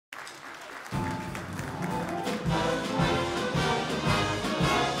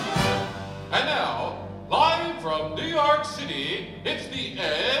York City, it's the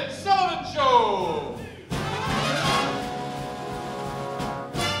Ed Sullivan Show!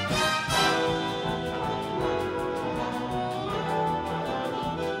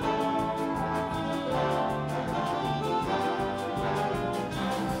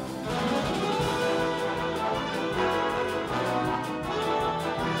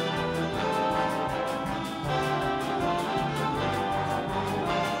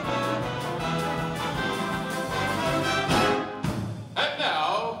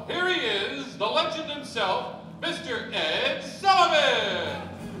 Himself, Mr. Ed Sullivan!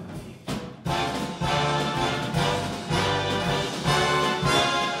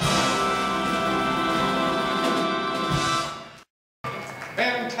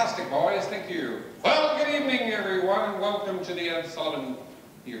 Fantastic, boys. Thank you. Well, good evening, everyone, and welcome to the Ed Sullivan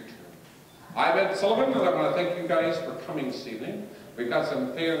Theatre. I'm Ed Sullivan, and I want to thank you guys for coming this evening. We've got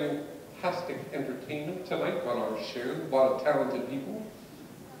some fantastic entertainment tonight on our show, a lot of talented people.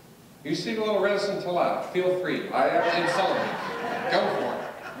 You seem a little reticent to laugh. Feel free. I am Ed Sullivan. Go for it.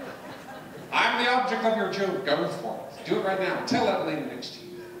 I'm the object of your joke. Go for it. Do it right now. Tell that lady next to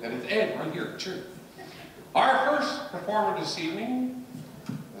you that it's Ed right here. True. Our first performer this evening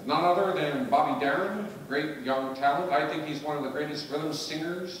is none other than Bobby Darin, great young talent. I think he's one of the greatest rhythm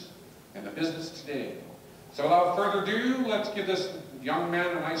singers in the business today. So without further ado, let's give this young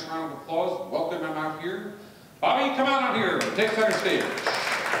man a nice round of applause. Welcome him out here. Bobby, come on out here. Take center stage.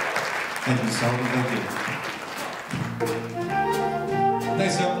 Thank you, Sullivan. Thank you.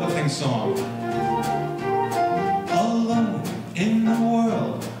 Nice uplifting song. Alone in the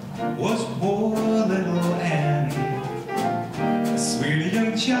world was poor little Anne, a sweet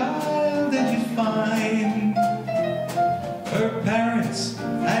young child that you'd find. Her parents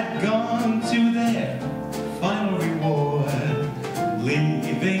had gone to their final reward,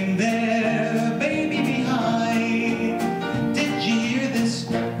 leaving their baby behind. Did you hear this?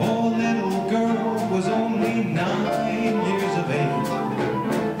 Poor little girl was only 9 years of age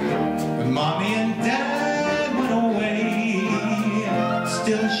when Mommy and Dad went away.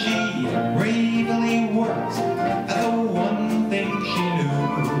 Still she bravely worked at the one thing she knew,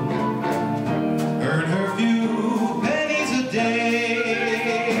 earned her few pennies a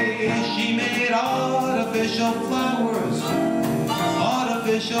day. She made artificial flowers,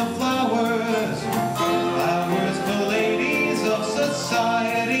 artificial flowers, flowers for ladies of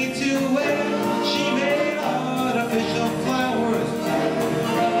society to wear. She made artificial flowers,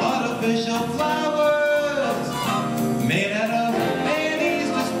 artificial flowers, made out of pennies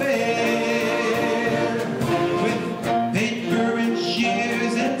to spare, with paper and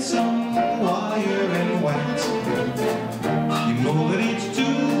shears and some wire and wax. She molded each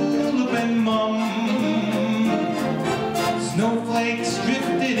tulip and mum. Snowflakes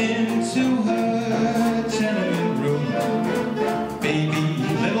drifted into her tenement room. Baby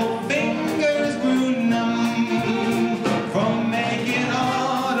little fingers grew numb from making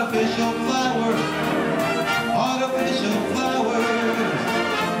artificial flowers, artificial flowers,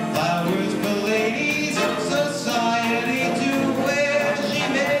 flowers for ladies of society to wear. She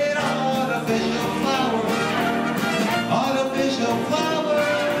made artificial flowers, artificial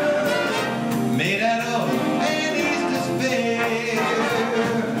flowers, made out of pennies to spare.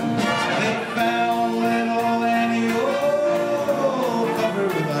 They found little Annie, oh,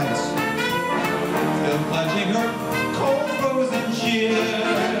 covered with ice, still clutching her cold frozen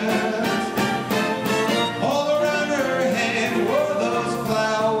shears. All around her head were those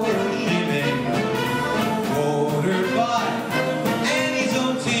flowers she made, watered by Annie's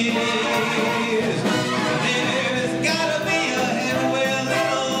own tears. There's gotta be a heaven where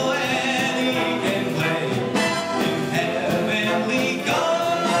little Annie can play in heavenly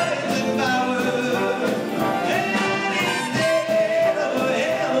gardens and bowers. And instead of a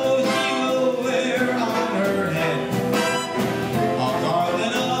halo, she will wear on her head a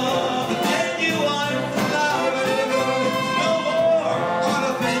garland of genuine flowers. No more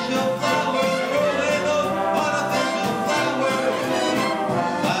artificial flowers, growing those artificial flowers,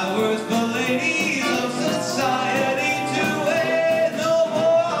 flowers for ladies of society to wear. No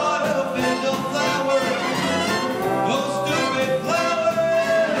more artificial flowers, those stupid flowers,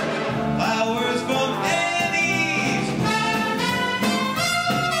 flowers from Annie's,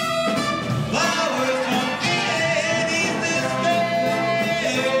 flowers from Annie's display.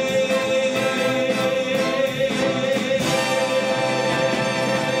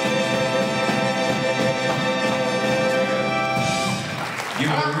 You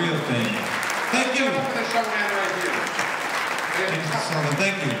are the real thing. Thank you. Give it up for this young man right here. Sullivan,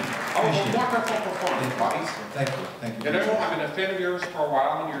 thank you. Oh, Appreciate a it. wonderful performance, Bobby. Thank you. Thank you. You know, I've been a fan of yours for a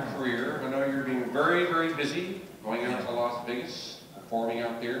while in your career. I know you're being very, very busy. going out to Las Vegas, performing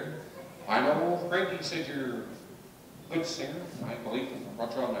out there. I know Frankie said you're a good singer. I believe him. I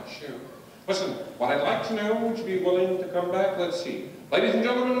brought you on that show. Listen, what I'd like to know, would you be willing to come back? Let's see. Ladies and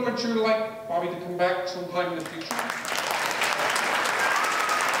gentlemen, would you like Bobby to come back sometime in the future?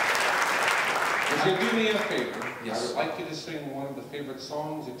 Would you do me a favor? Yes. I would like you to sing one of the favorite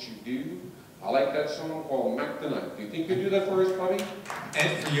songs that you do. I like that song called Mac the Night. Do you think you'd do that for us, Bobby?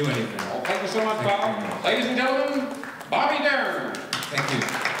 And for you, anything. Well, thank you so much, Bob. Ladies and gentlemen, Bobby Darin. Thank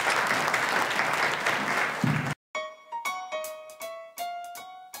you.